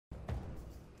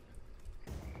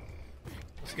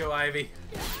Let's go, Ivy.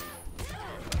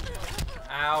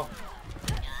 Ow.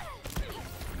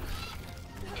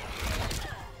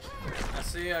 I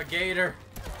see a gator.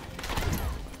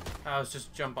 Oh, let's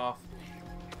just jump off.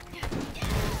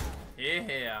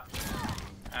 Yeah.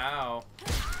 Ow.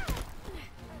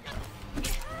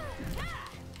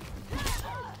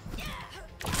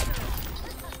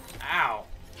 Ow.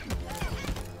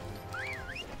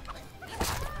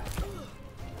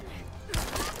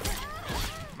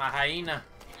 My hyena.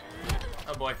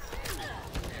 Oh boy.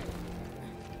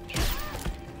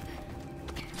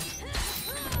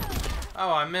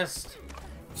 Oh, I missed.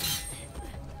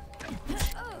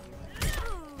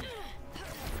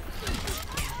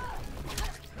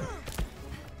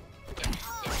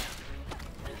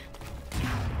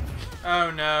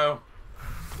 Oh no.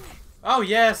 Oh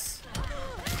yes.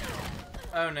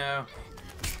 Oh no.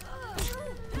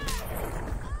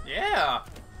 Yeah.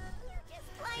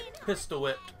 Get pistol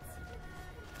whipped.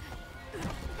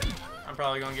 I'm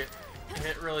probably gonna get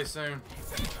hit really soon.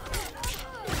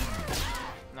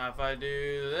 Now if I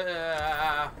do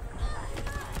that,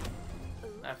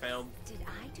 I failed. Did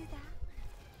I do that?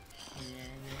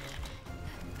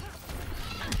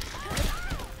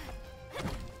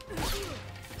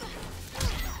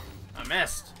 I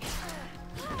missed.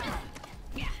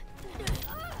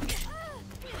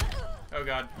 Oh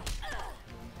god.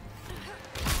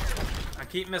 I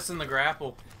keep missing the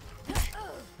grapple.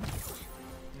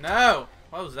 No!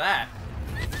 What was that?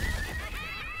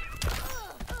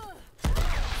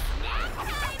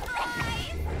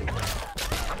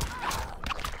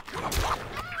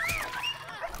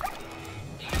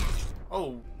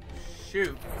 Oh,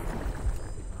 shoot.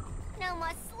 No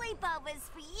more sleepovers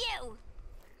for you.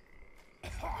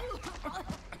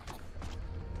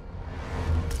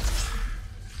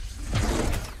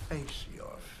 Face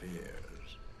your fears.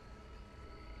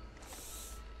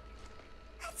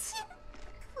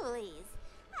 Please.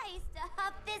 I used to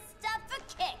huff this stuff for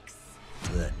kicks.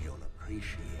 Then you'll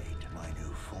appreciate my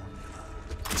new formula.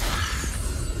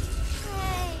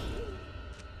 Hey.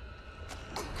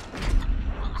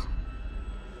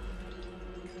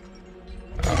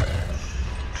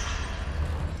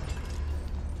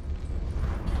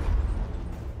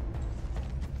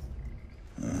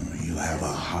 You have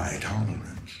a high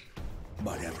tolerance,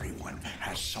 but everyone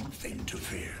has something to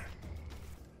fear.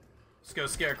 Let's go,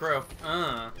 Scarecrow.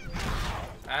 Ow.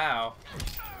 Ow.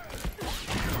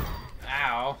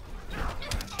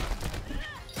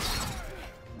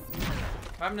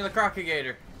 What happened to the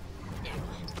Crocagator?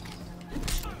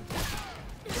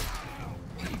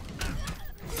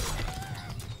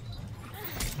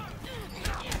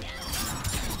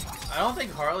 I don't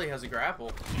think Harley has a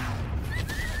grapple.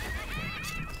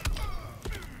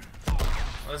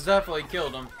 Let's definitely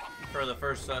killed him for the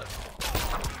first set.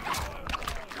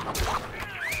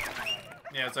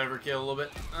 Yeah, it's overkill a little bit.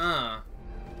 Bottom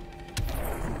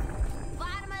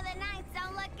of the ninth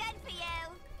don't look good for you.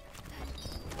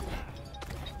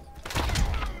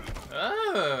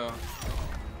 Oh.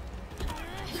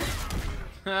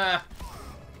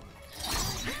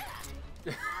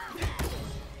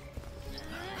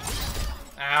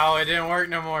 Ow, it didn't work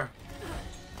no more.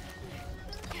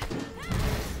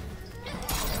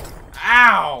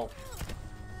 Ow!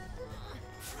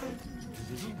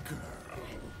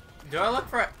 Do I look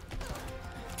for it?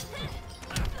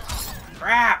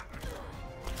 Crap!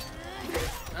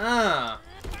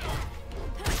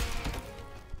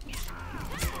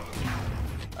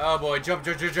 Oh boy, jump,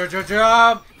 jump, jump, jump, jump,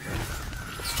 jump!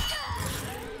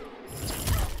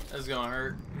 This is gonna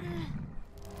hurt.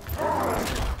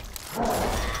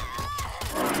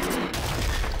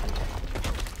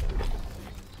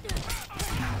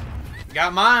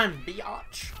 Got mine,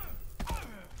 biatch.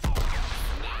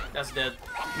 That's dead.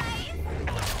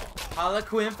 Harley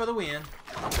Quinn for the win.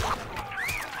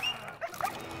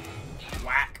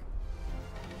 Whack.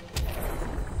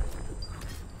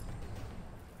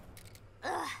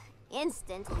 Ugh,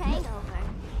 instant hangover.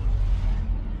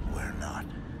 We're not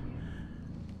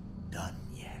done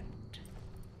yet.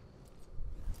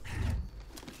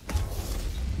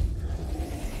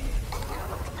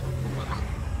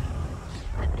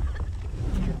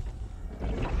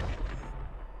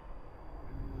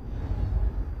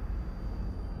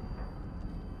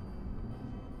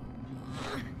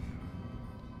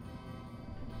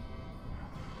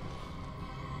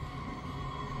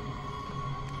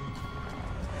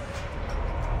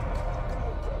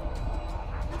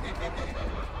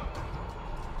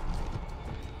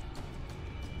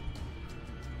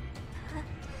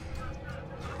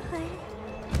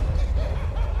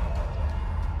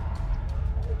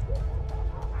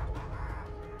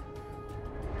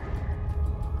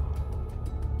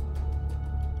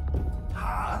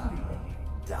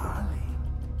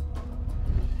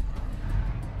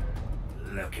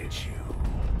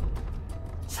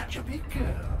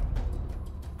 girl,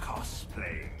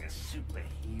 cosplaying a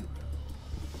superhero,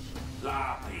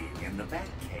 laughing in the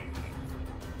Batcave.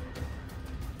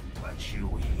 But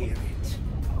you hear it,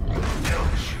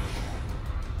 don't you?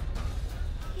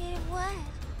 Hear what?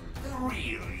 The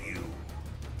real you,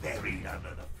 buried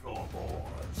under the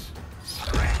floorboards.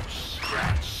 Scratch,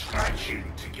 scratch,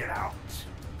 scratching to get out.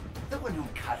 The one who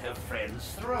cut her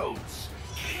friends' throats.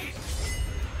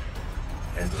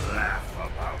 And laugh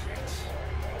about it.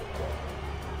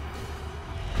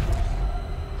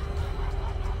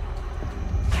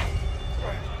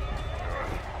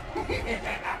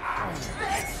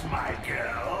 That's my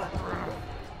girl.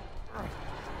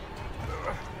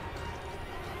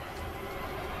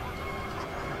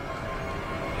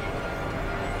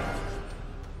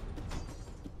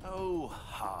 Oh,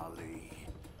 Harley.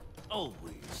 Always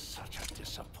such a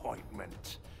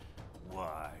disappointment.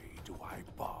 Why do I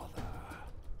bother?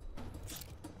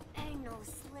 Ain't no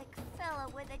slick fella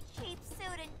with a cheap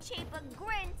suit and cheaper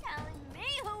grin telling me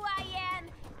who I am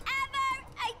ever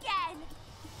again.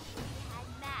 We had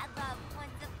mad love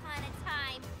once upon a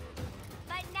time,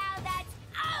 but now that's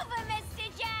over, Mr.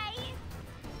 J.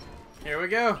 Here we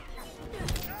go.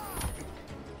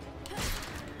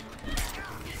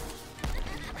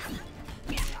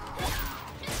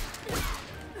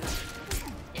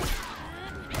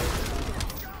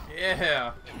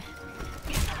 Yeah.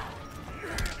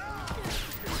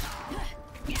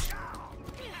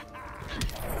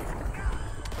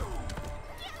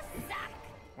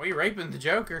 We raping the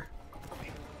Joker.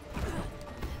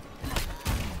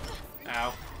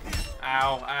 Ow.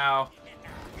 Ow, ow.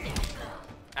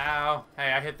 Ow.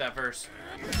 Hey, I hit that first.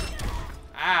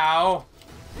 Ow.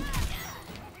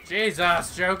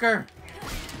 Jesus, Joker.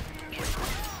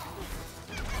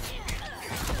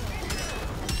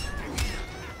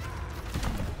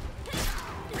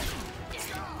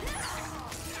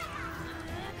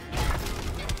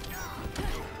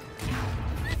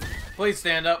 Please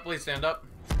stand up. Please stand up.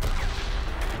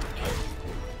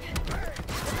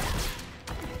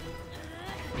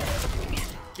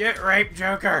 Get raped,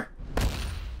 Joker.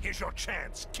 Here's your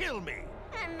chance. Kill me.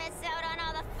 I miss out on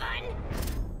all the fun.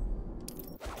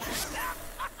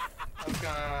 That's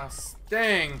gonna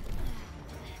sting.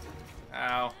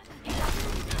 Ow.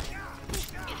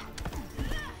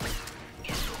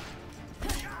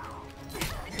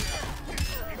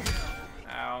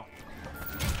 Ow.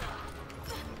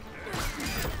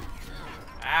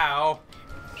 Ow.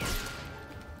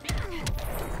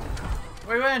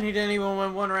 We win. He didn't even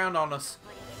win one round on us.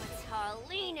 Puts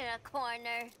Harleen in a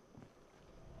corner.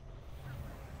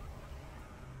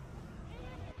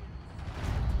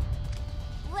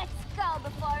 Let's go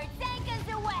before it takes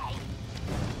us away.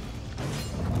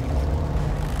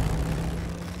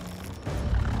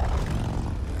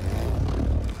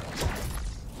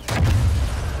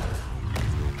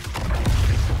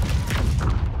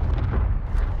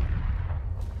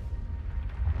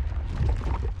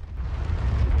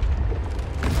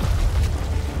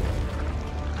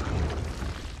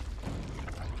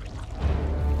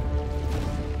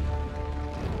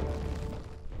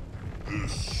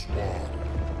 This swamp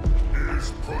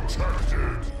is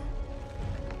protected.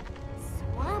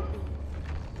 Swampy?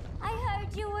 I heard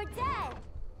you were dead.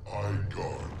 I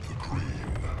guard the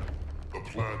green, the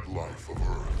plant life of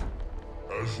Earth.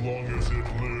 As long as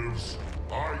it lives,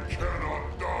 I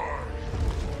cannot die.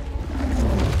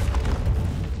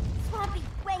 Swampy,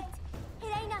 wait.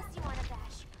 It ain't us you wanna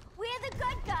bash. We're the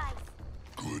good guys.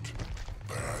 Good,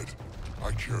 bad,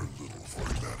 I care little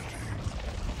for humanity.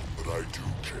 But I do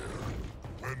care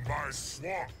when my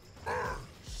swamp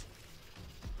burns.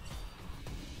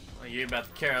 Well, you about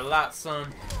to care a lot,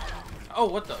 son. Oh,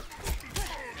 what the?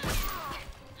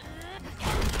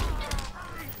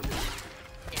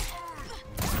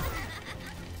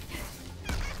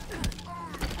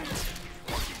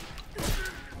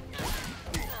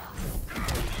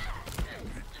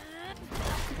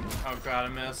 Oh god, I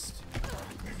missed.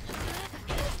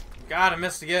 God, I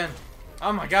missed again.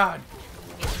 Oh my god.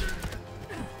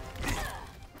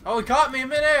 Oh, he caught me in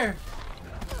midair.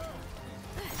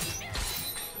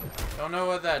 Don't know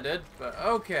what that did, but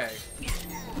okay.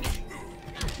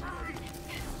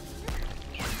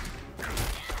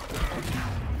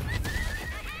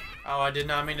 Oh, I did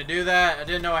not mean to do that. I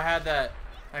didn't know I had that.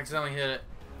 I accidentally hit it.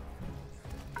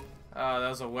 Oh, that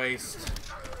was a waste.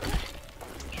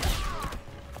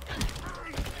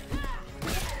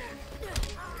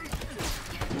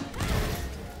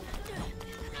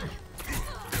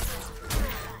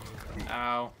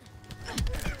 Ow.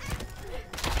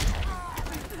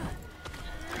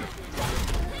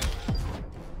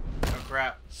 Oh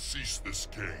crap. Cease this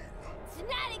game. It's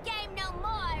not a game no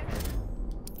more.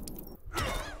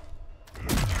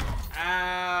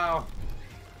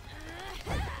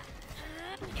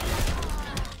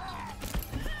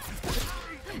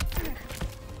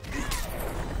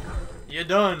 Get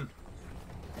done.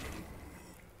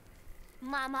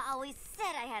 Mama always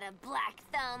said I had a black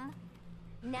thumb.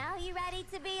 Now you ready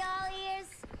to be all ears?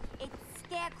 It's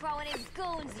Scarecrow and his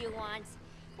goons you want.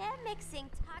 They're mixing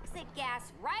toxic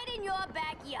gas right in your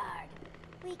backyard.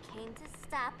 We came to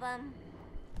stop them.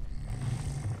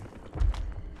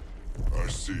 I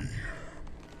see.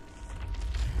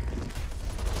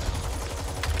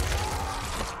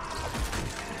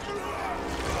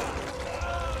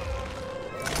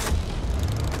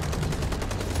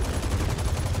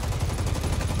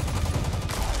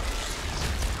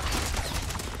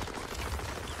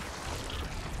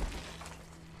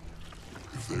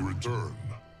 If they return,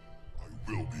 I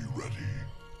will be ready.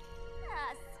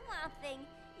 Ah, Swamp Thing,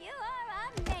 you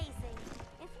are amazing.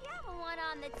 If you ever want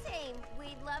on the team,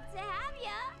 we'd love to have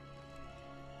ya.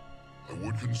 I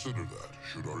would consider that,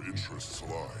 should our interests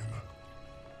align.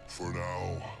 For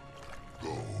now,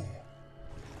 go.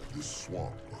 This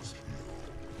swamp must heal.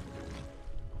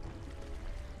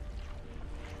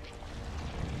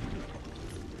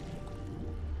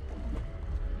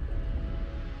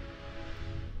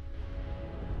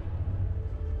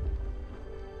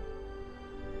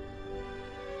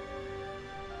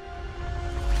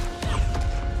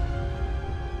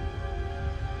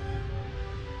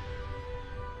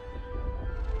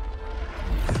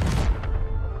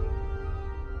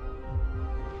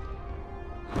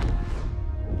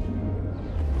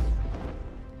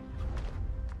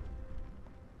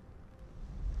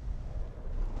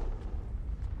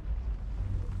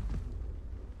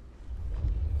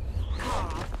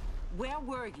 Where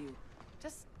were you?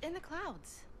 Just in the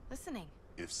clouds, listening.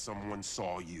 If someone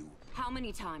saw you... How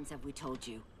many times have we told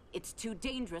you? It's too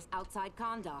dangerous outside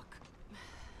Kahndaq.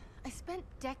 I spent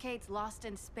decades lost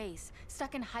in space,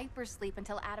 stuck in hypersleep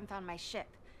until Adam found my ship.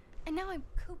 And now I'm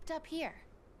cooped up here.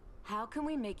 How can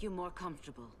we make you more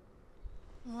comfortable?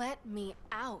 Let me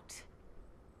out.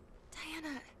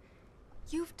 Diana,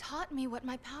 you've taught me what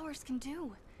my powers can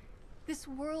do. This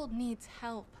world needs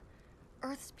help.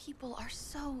 Earth's people are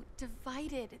so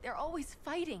divided. They're always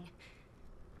fighting.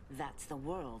 That's the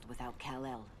world without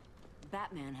Kal-El.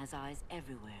 Batman has eyes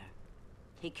everywhere.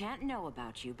 He can't know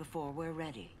about you before we're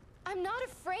ready. I'm not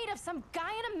afraid of some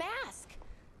guy in a mask.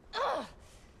 Ugh!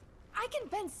 I can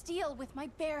bend steel with my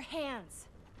bare hands.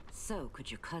 So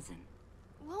could your cousin.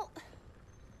 Well,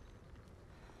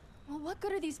 what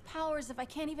good are these powers if I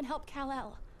can't even help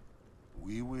Kal-El?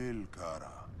 We will,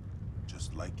 Kara.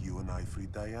 Just like you and I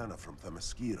freed Diana from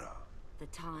Themyscira. The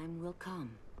time will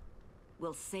come.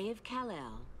 We'll save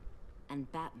Kal-El,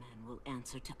 and Batman will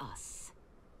answer to us.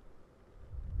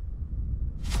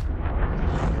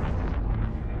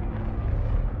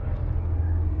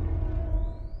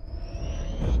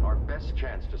 Our best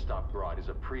chance to stop Grodd is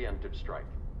a preemptive strike.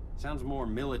 Sounds more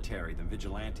military than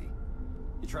vigilante.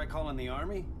 You try calling the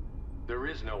army? There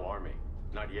is no army.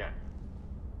 Not yet.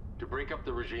 To break up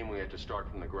the regime, we had to start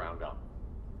from the ground up.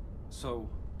 So,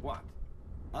 what?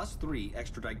 Us three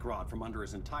extradite Grodd from under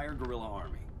his entire guerrilla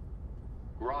army.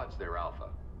 Grodd's their alpha.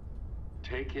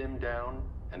 Take him down,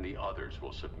 and the others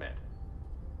will submit.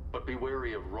 But be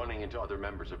wary of running into other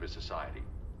members of his society.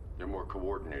 They're more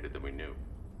coordinated than we knew.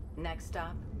 Next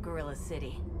stop, Gorilla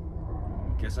City.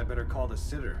 Guess I better call the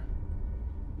sitter.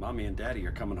 Mommy and Daddy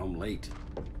are coming home late.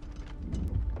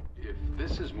 If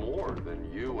this is more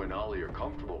than you and Ollie are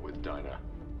comfortable with, Dinah,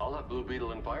 I'll have Blue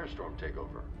Beetle and Firestorm take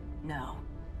over. No.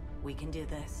 We can do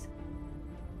this.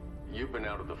 You've been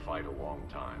out of the fight a long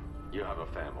time. You have a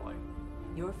family.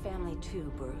 Your family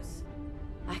too, Bruce.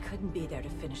 I couldn't be there to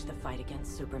finish the fight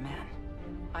against Superman.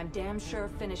 I'm damn sure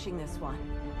finishing this one.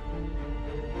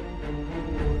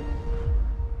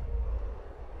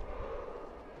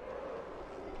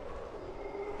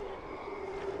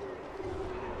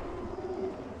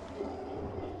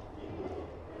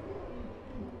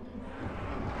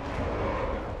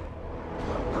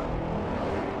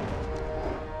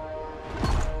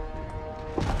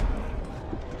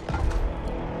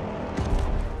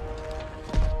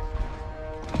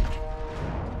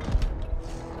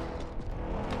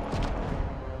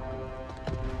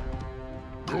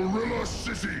 Gorilla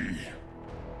City!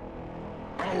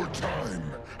 Our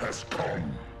time has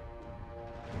come.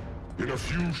 In a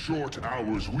few short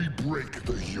hours, we break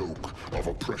the yoke of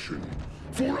oppression.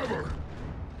 Forever!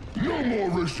 No more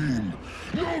regime!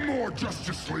 No more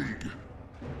Justice League!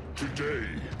 Today,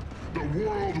 the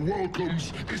world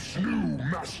welcomes its new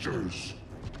masters.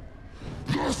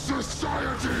 The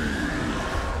Society!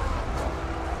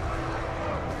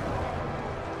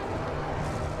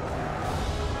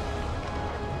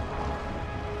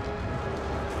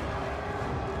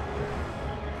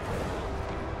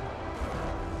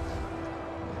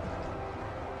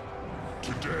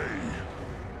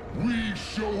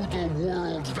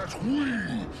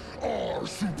 We are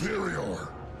superior.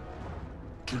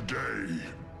 Today,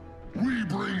 we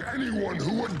bring anyone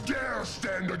who would dare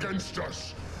stand against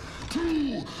us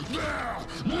to their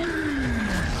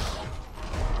knees!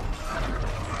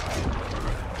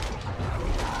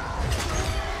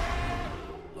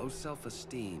 Low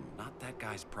self-esteem, not that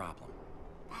guy's problem.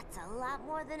 That's a lot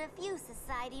more than a few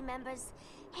society members.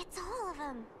 It's all of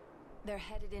them. They're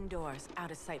headed indoors, out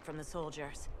of sight from the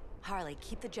soldiers. Harley,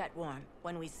 keep the jet warm.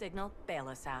 When we signal, bail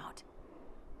us out.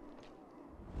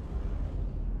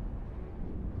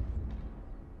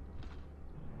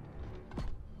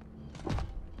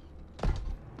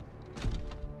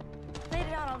 Laid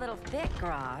it on a little thick,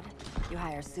 Grodd. You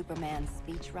hire Superman's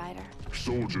speechwriter?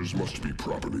 Soldiers must be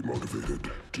properly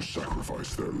motivated to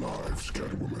sacrifice their lives,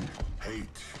 Catwoman. Hate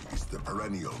is the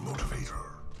perennial motivator.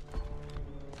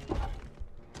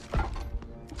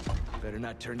 Better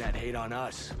not turn that hate on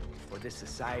us, or this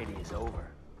society is over.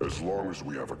 As long as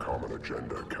we have a common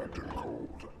agenda, Captain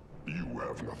Cold, you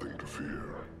have nothing to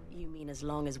fear. You mean as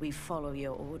long as we follow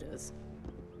your orders?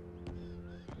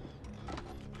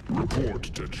 Report,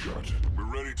 Deadshot. We're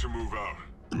ready to move out.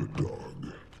 Good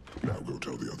dog. Now go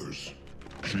tell the others.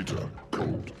 Cheetah,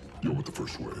 Cold, you're with the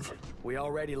first wave. We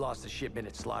already lost a shipment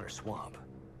at Slaughter Swamp.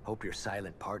 Hope your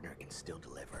silent partner can still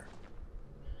deliver.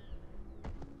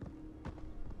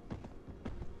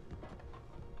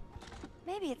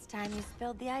 Maybe it's time you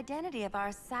spilled the identity of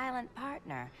our silent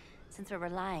partner, since we're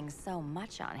relying so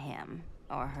much on him.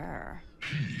 Or her.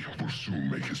 He will soon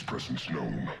make his presence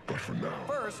known, but for now...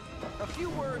 First, a few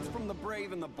words from the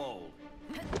brave and the bold.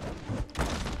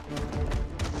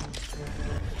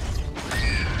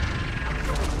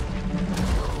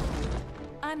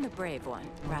 I'm the brave one,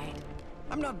 right?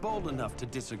 I'm not bold enough to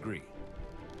disagree.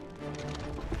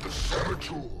 The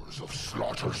saboteurs of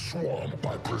Slaughter Swamp,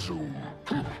 I presume.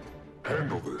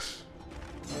 Handle this.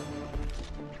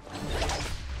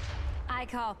 I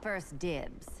call first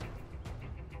dibs.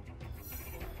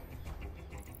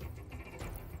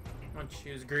 I'm gonna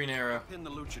choose Green Arrow. Pin the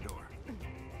luchador.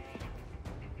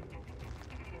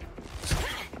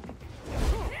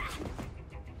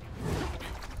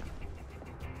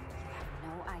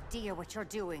 No idea what you're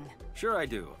doing. Sure I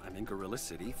do. I'm in Gorilla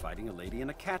City fighting a lady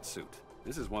in a cat suit.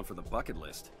 This is one for the bucket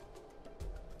list.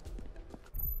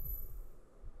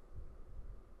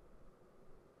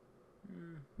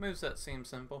 Moveset seems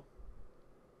simple.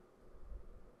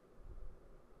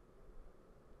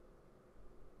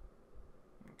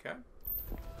 Okay.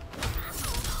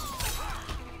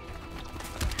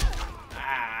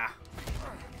 Ah!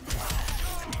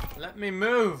 Let me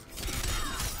move!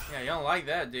 Yeah, you don't like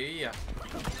that, do you?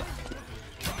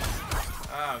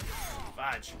 Oh,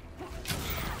 fudge.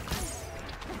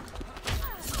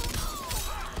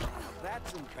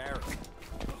 That's embarrassing.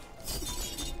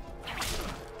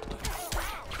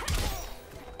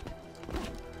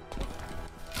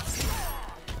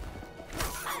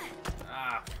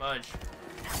 Ah, fudge.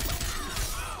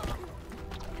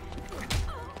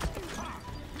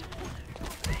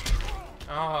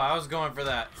 Oh, I was going for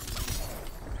that.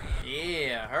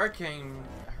 Yeah, hurricane.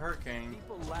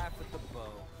 People laugh at the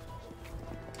bow.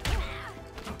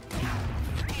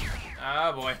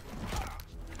 Oh boy.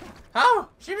 Oh,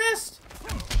 she missed.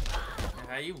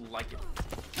 How you like it?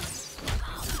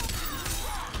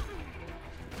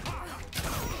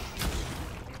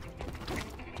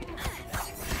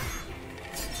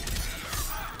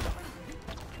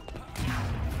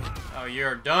 Oh,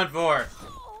 you're done for.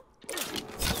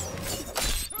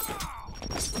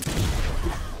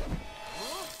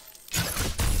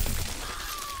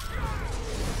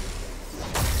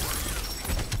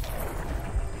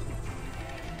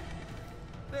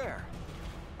 There.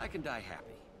 I can die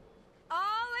happy.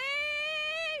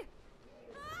 Ollie!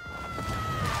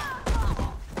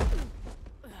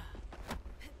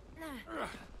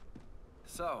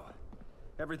 So,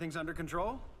 everything's under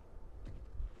control?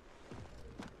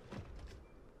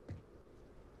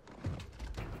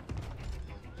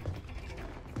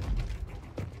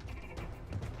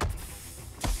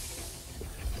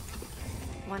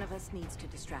 One of us needs to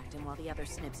distract him while the other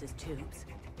snips his tubes.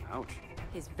 Ouch.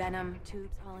 His venom tubes,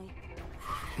 Ollie.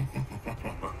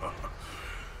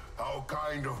 How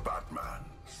kind of Batman,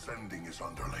 sending his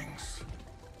underlings.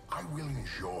 I will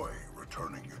enjoy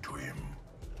returning you to him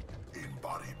in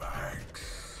body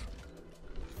bags.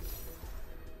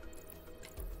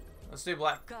 Let's do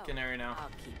Black Go. Canary now. I'll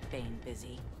keep Bane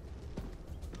busy.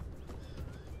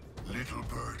 Little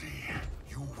birdie,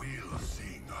 you will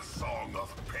sing a song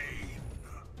of pain.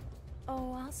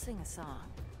 Oh, I'll sing a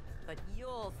song, but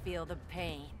you'll feel the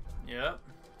pain. Yep.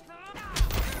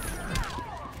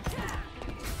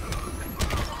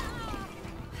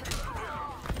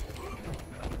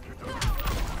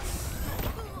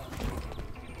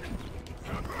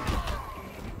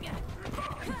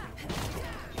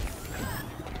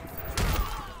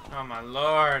 Oh my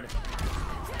lord.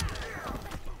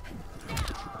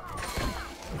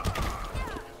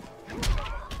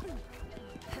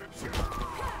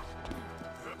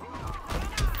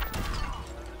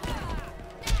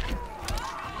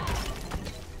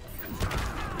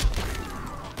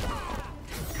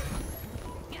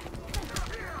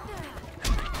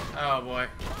 Oh boy.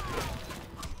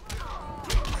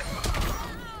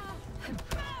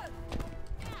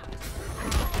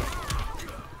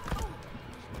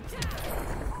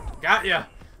 Got ya!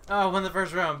 Oh, won the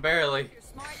first round, barely. You're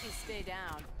smart, you stay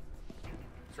down.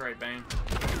 That's right, Bane.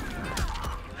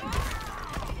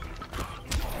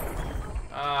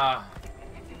 Ah,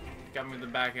 got me with the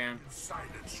backhand.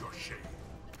 Silence your shame.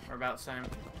 We're about the same.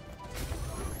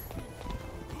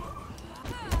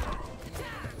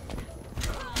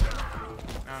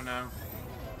 Oh no.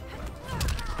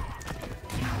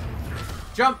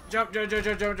 Jump, jump, jump, jump,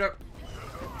 jump, jump, jump.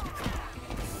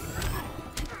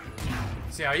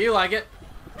 See how you like it.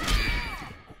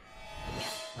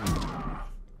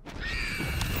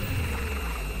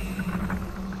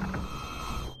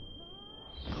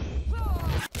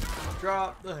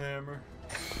 Drop the hammer.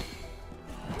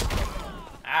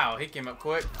 Ow, he came up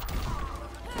quick.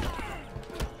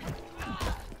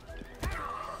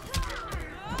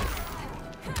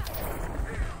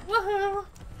 Woohoo!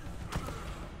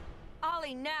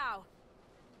 Ollie, now!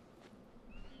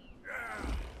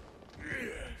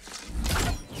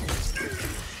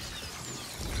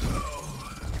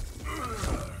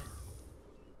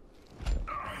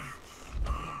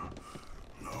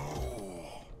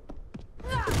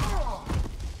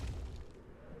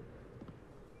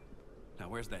 Now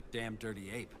where's that damn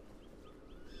dirty ape?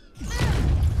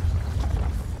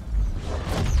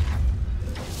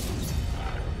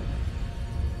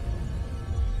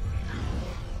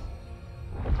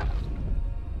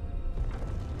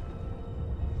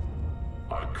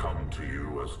 I come to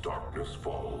you as darkness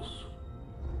falls.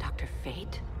 Dr.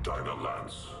 Fate? Dinah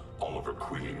Lance, Oliver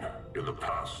Queen. In the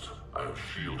past, I have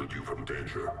shielded you from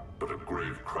danger, but a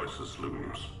grave crisis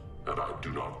looms, and I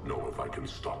do not know if I can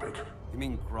stop it. You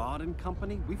mean Grodd and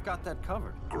company? We've got that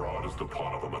covered. Grodd is the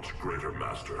pawn of a much greater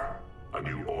master. A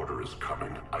new order is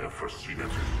coming. I have foreseen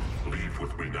it. Leave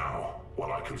with me now,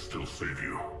 while I can still save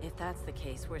you. If that's the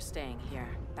case, we're staying here.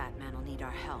 Batman will need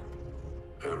our help.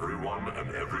 Everyone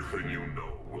and everything you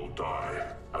know will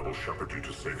die. I will shepherd you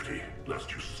to safety,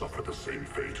 lest you suffer the same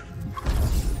fate.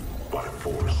 By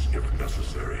force, if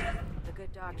necessary. The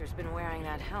good doctor's been wearing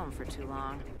that helm for too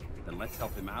long. Then let's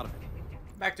help him out of it.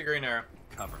 Back to Green Arrow.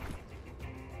 Cover me.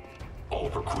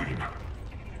 Oliver Queen,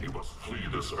 you must flee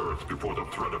this earth before the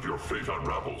threat of your fate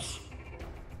unravels.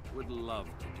 Would love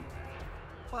to do that.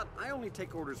 But I only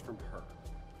take orders from her.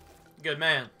 Good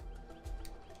man.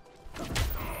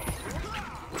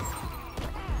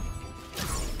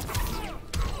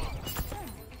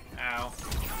 Ow.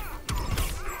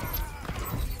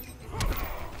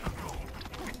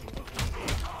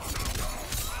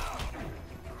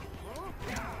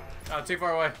 Oh, too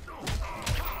far away.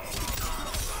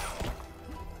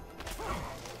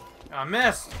 Oh, I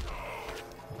missed.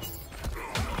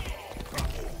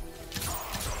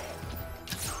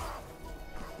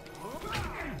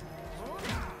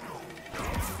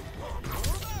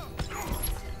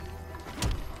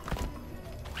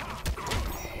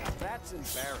 That's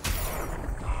embarrassing.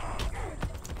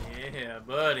 Yeah,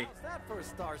 buddy. What's that for a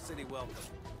Star City welcome?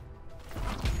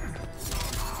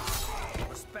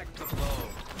 Respect the blow.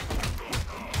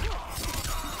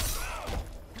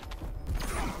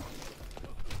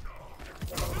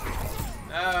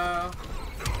 No.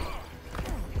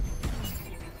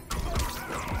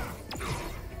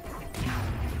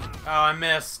 Oh, I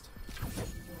missed.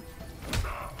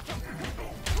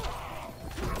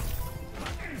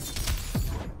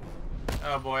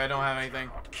 Oh boy, I don't have anything.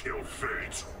 Kill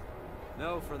fate.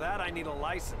 No, for that I need a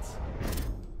license.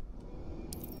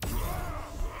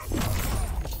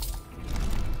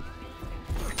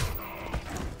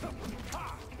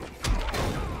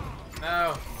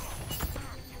 No.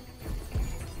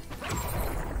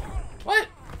 What?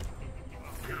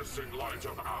 Piercing light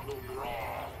of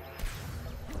Amun-Ra.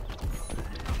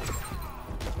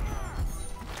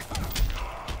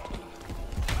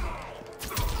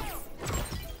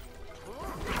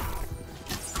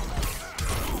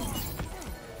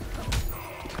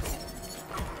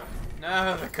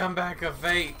 No, the comeback of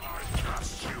fate. I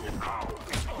cast you out.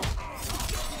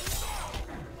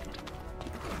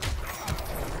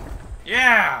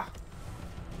 Yeah!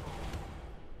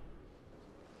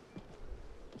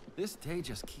 This day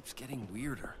just keeps getting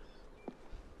weirder.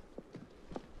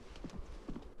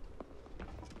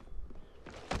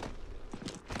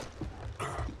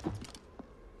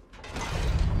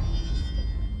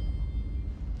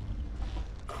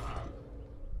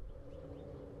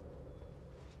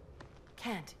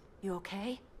 Kent, you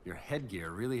okay? Your headgear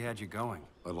really had you going.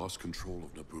 I lost control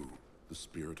of Naboo, the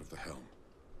spirit of the helm.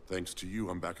 Thanks to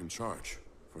you, I'm back in charge.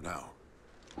 For now.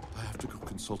 I have to go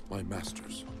consult my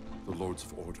masters, the Lords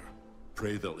of Order.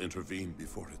 Pray they'll intervene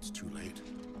before it's too late.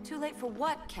 Too late for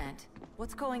what, Kent?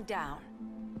 What's going down?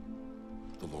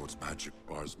 The Lord's magic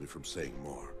bars me from saying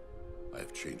more. I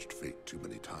have changed fate too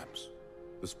many times.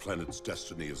 This planet's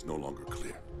destiny is no longer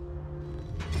clear.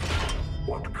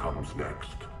 What comes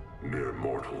next? Mere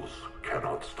mortals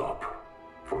cannot stop.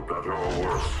 For better or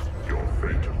worse, your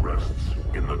fate rests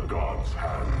in the gods'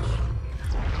 hands.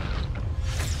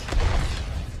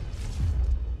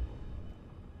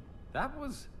 That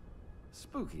was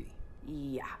spooky.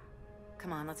 Yeah.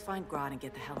 Come on, let's find Grodd and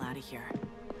get the hell out of here.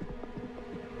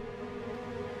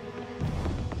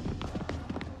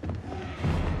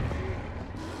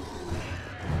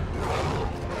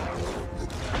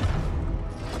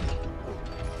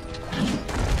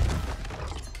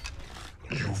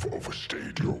 You've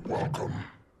overstayed your welcome.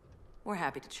 We're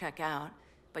happy to check out,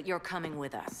 but you're coming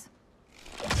with us.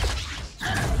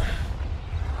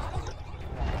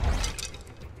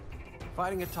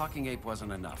 Fighting a talking ape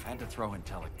wasn't enough. Had to throw in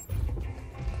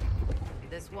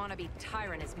This wannabe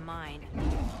tyrant is mine.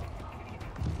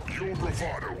 Your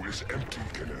bravado is empty,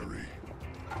 Canary.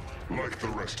 Like the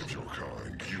rest of your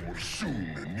kind, you will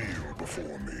soon kneel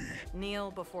before me.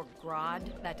 Kneel before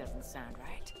Grodd? That doesn't sound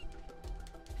right.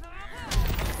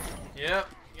 Yep,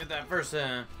 get that first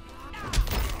in.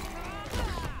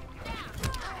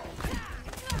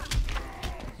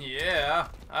 Yeah.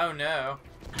 Oh no.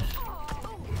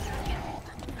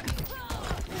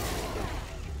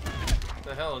 What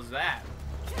the hell is that?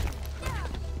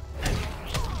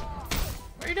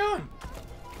 What are you doing?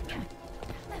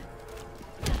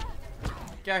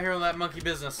 Get out here on that monkey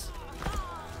business.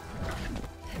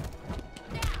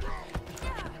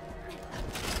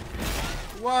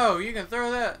 Whoa, you can throw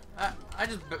that. I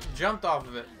just jumped off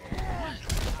of it.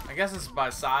 I guess it's by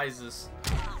sizes.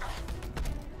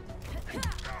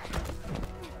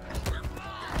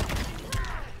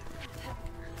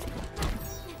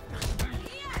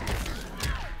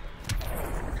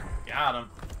 Got him.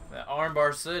 That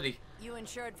Armbar City. You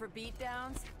insured for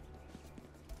beatdowns?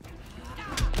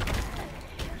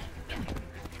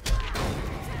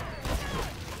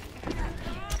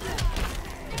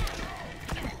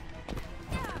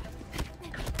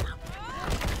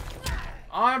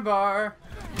 Armbar.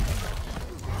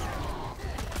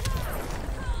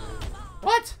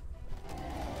 What?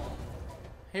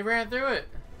 He ran through it.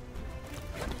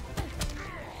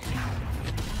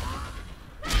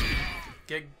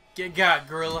 Get got,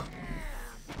 gorilla.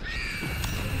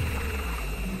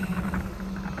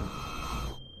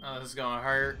 Oh, this is gonna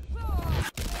hurt.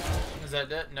 Is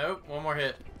that it? Nope. One more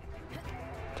hit.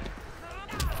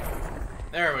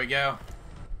 There we go.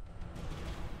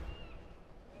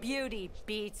 Beauty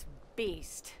beats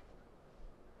beast.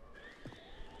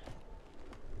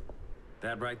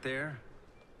 That right there,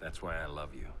 that's why I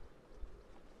love you.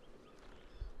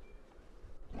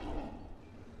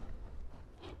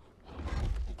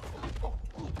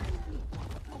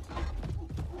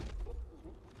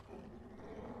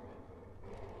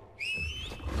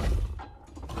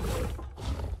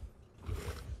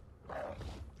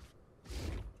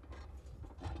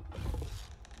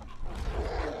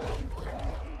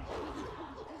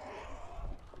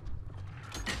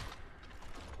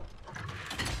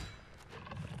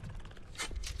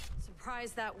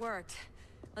 Surprised that worked.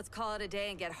 Let's call it a day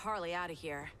and get Harley out of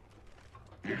here.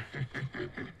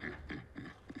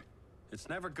 It's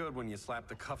never good when you slap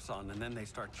the cuffs on and then they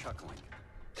start chuckling.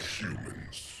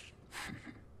 Humans.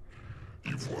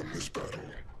 You've won this battle,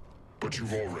 but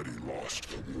you've already lost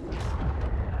the war.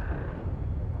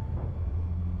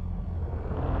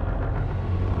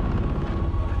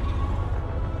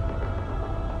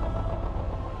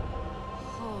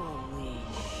 Holy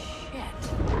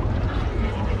shit.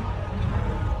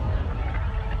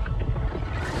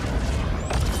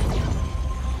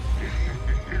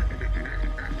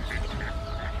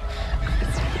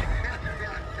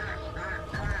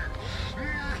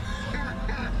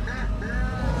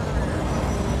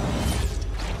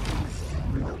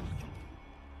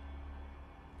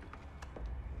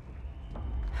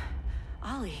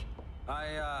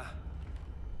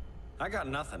 I got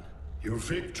nothing. Your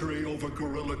victory over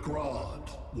Gorilla Grodd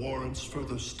warrants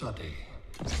further study.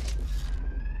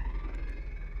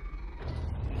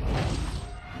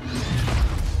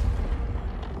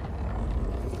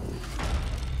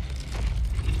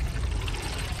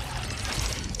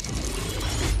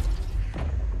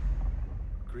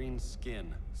 Green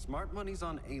skin. Smart money's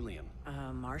on alien.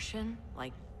 Martian?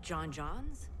 Like John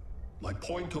Johns? My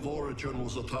point of origin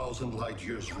was 1,000 light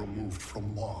years removed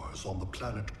from Mars on the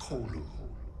planet Kolu.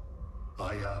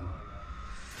 I am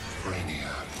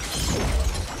Brainiac.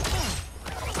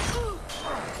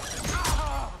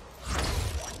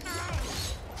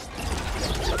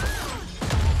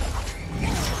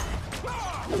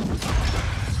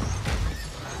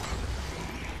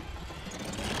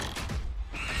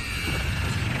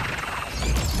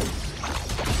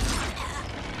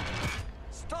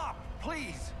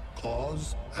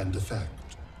 Cause and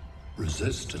effect.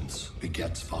 Resistance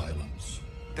begets violence.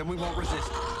 Then we won't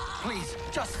resist. Please,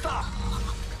 just stop!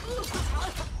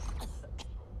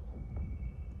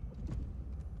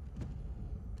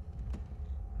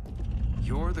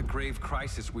 You're the grave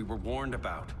crisis we were warned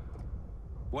about.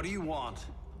 What do you want?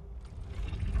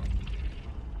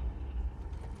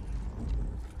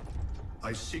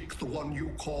 I seek the one you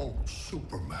call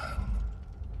Superman.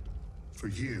 For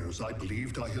years, I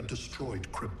believed I had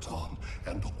destroyed Krypton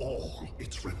and all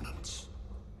its remnants.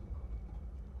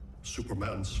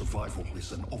 Superman's survival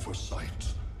is an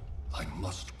oversight I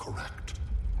must correct.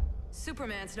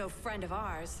 Superman's no friend of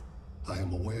ours. I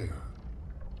am aware.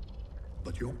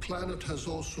 But your planet has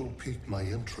also piqued my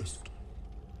interest.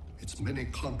 Its many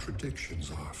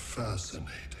contradictions are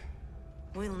fascinating.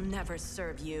 We'll never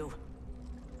serve you.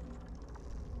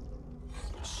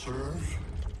 Serve?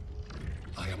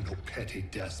 I am no petty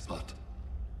despot.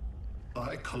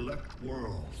 I collect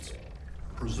worlds,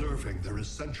 preserving their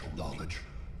essential knowledge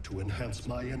to enhance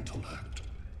my intellect.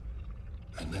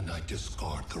 And then I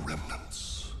discard the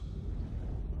remnants.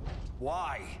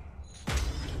 Why?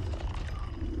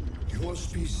 Your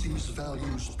species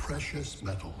values precious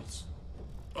metals,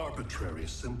 arbitrary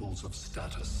symbols of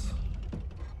status.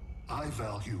 I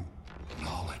value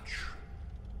knowledge.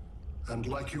 And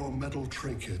like your metal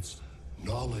trinkets,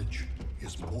 knowledge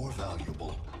is more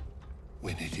valuable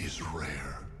when it is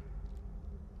rare.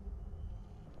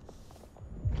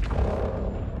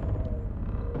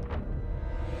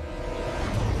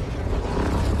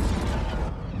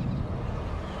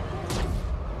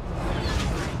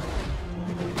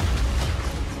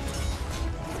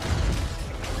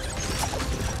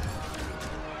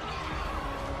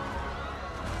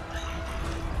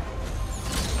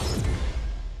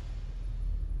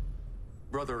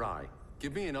 Brother Eye,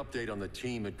 give me an update on the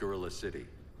team at Gorilla City.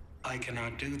 I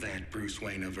cannot do that, Bruce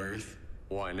Wayne of Earth.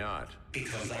 Why not?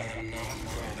 Because I am not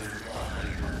Brother Eye.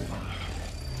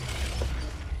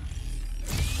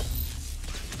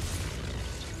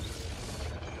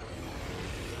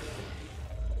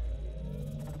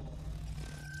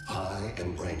 I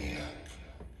am Brainiac.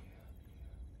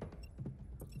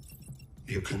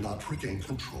 You cannot regain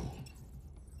control.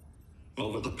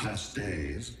 Over the past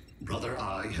days, Brother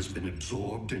Eye has been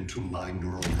absorbed into my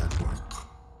neural network.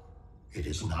 It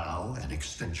is now an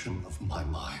extension of my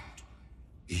mind.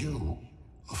 You,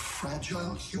 a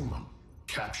fragile human,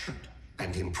 captured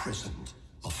and imprisoned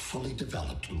a fully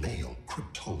developed male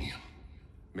Kryptonian.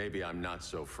 Maybe I'm not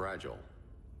so fragile.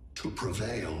 To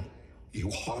prevail,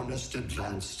 you harnessed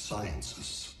advanced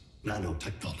sciences,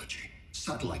 nanotechnology,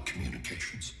 satellite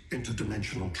communications,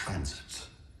 interdimensional transit.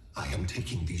 I am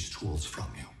taking these tools from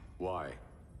you. Why?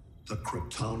 The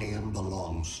Kryptonian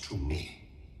belongs to me,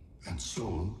 and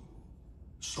soon,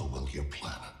 so will your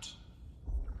planet.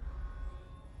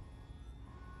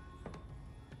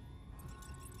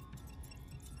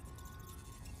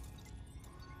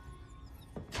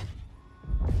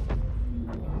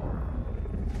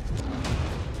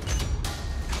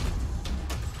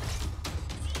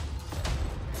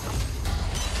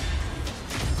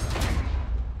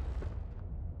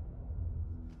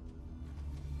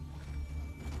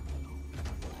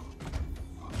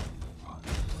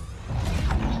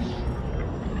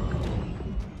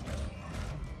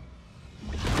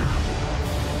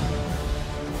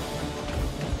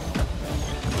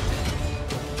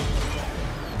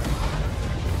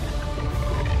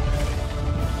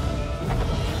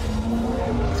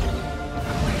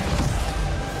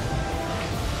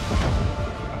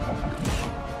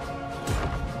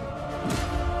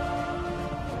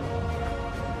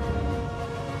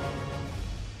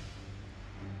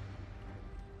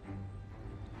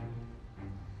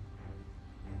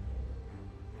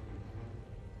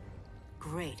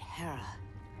 Great Hera.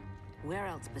 Where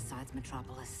else besides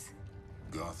Metropolis?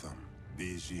 Gotham,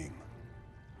 Beijing,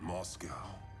 Moscow.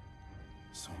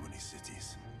 So many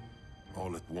cities.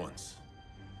 All at once.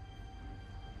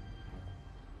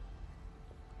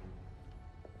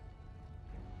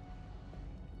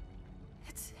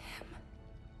 It's him.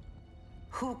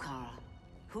 Who, Kara?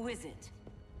 Who is it?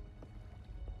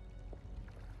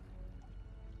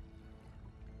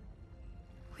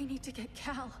 We need to get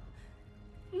Cal.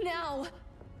 now!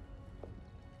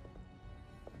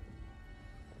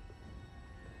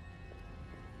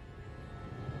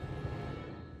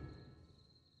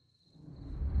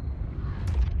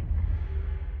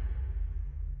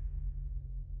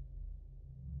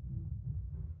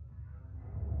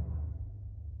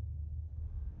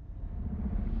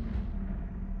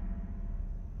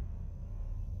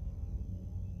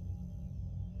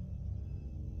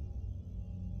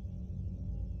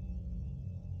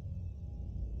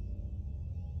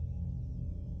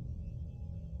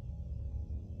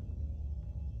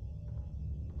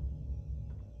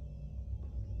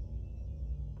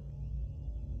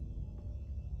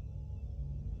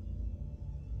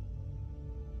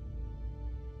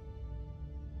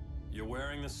 You're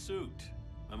wearing the suit.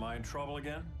 Am I in trouble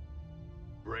again?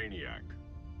 Brainiac,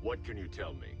 what can you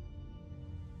tell me?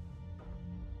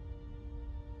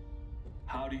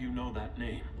 How do you know that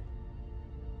name?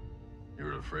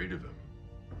 You're afraid of him.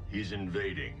 He's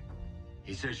invading.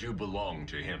 He says you belong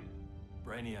to him.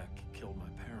 Brainiac killed my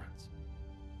parents.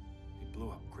 He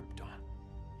blew up Krypton.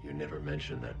 You never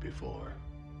mentioned that before.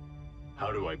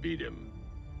 How do I beat him?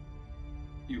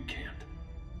 You can't.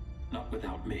 Not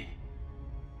without me.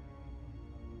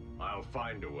 I'll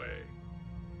find a way.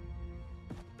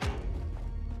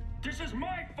 This is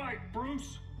my fight,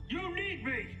 Bruce! You need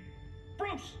me!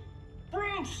 Bruce!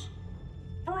 Bruce!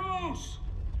 Bruce!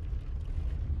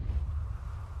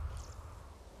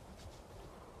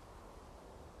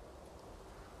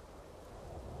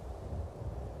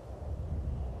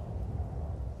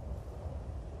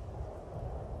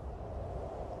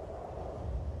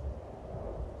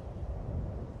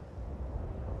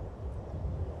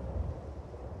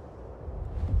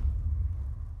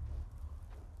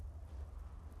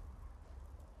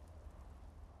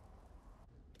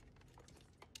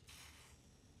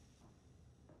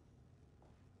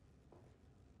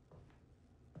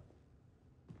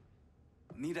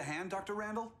 Need a hand, Dr.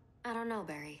 Randall? I don't know,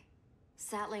 Barry.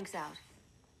 Sat link's out.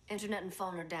 Internet and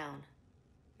phone are down.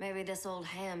 Maybe this old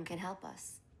ham can help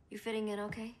us. You fitting in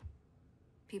okay?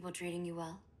 People treating you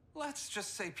well? Let's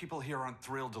just say people here aren't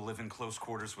thrilled to live in close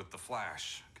quarters with the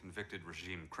Flash, convicted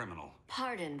regime criminal.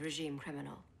 Pardoned regime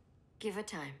criminal. Give it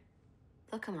time.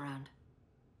 They'll come around.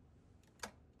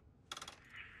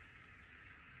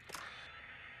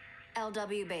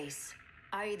 LW base.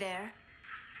 Are you there?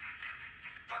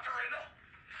 Dr. Randall?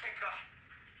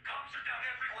 Comms are down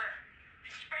everywhere.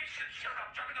 These spaceships showed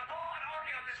up, driving the broad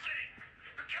army on the city.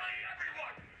 They're killing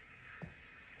everyone.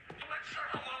 I'm not sure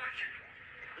how long it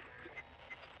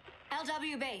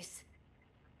can... LW base.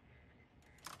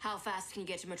 How fast can you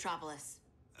get to Metropolis?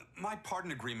 My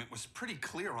pardon agreement was pretty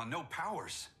clear on no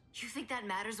powers. You think that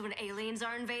matters when aliens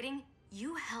are invading?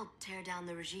 You helped tear down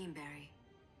the regime, Barry.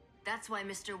 That's why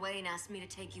Mr. Wayne asked me to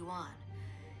take you on.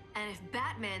 And if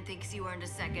Batman thinks you earned a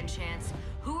second chance,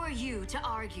 who are you to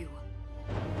argue?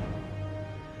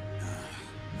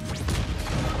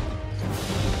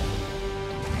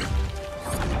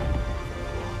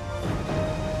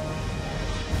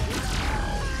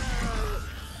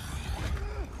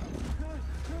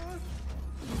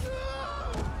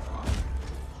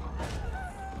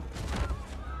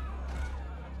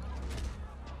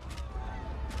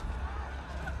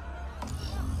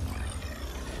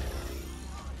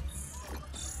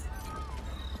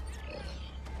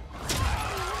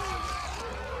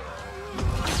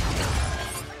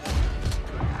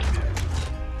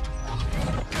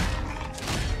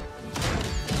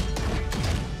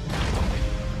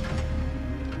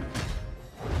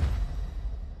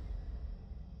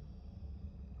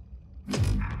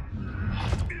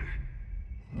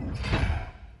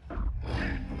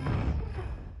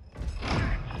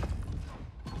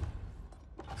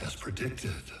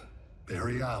 Predicted,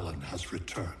 Barry Allen has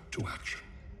returned to action.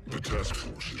 The task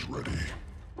force is ready.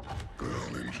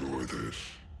 I'll enjoy this.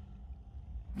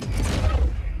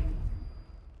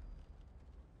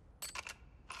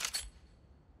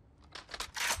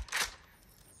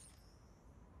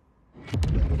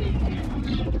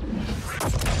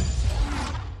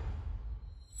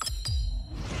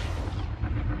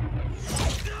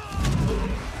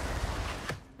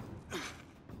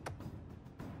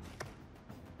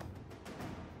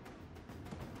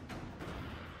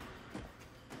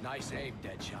 Nice aim,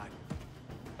 Deadshot.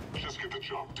 Just get the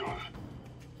job done.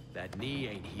 That knee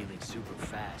ain't healing super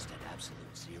fast at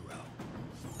absolute zero.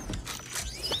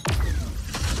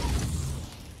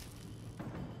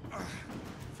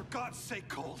 For God's sake,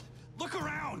 Cole, look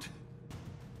around!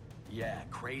 Yeah,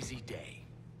 crazy day.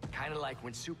 Kinda like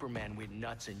when Superman went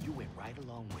nuts and you went right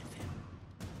along with him.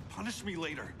 Punish me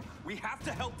later. We have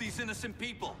to help these innocent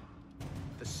people.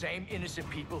 The same innocent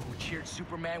people who cheered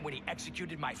Superman when he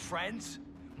executed my friends?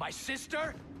 My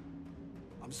sister?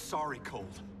 I'm sorry,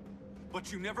 Cold.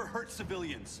 But you never hurt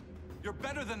civilians. You're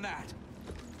better than that.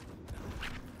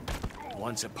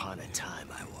 Once upon a time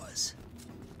I was.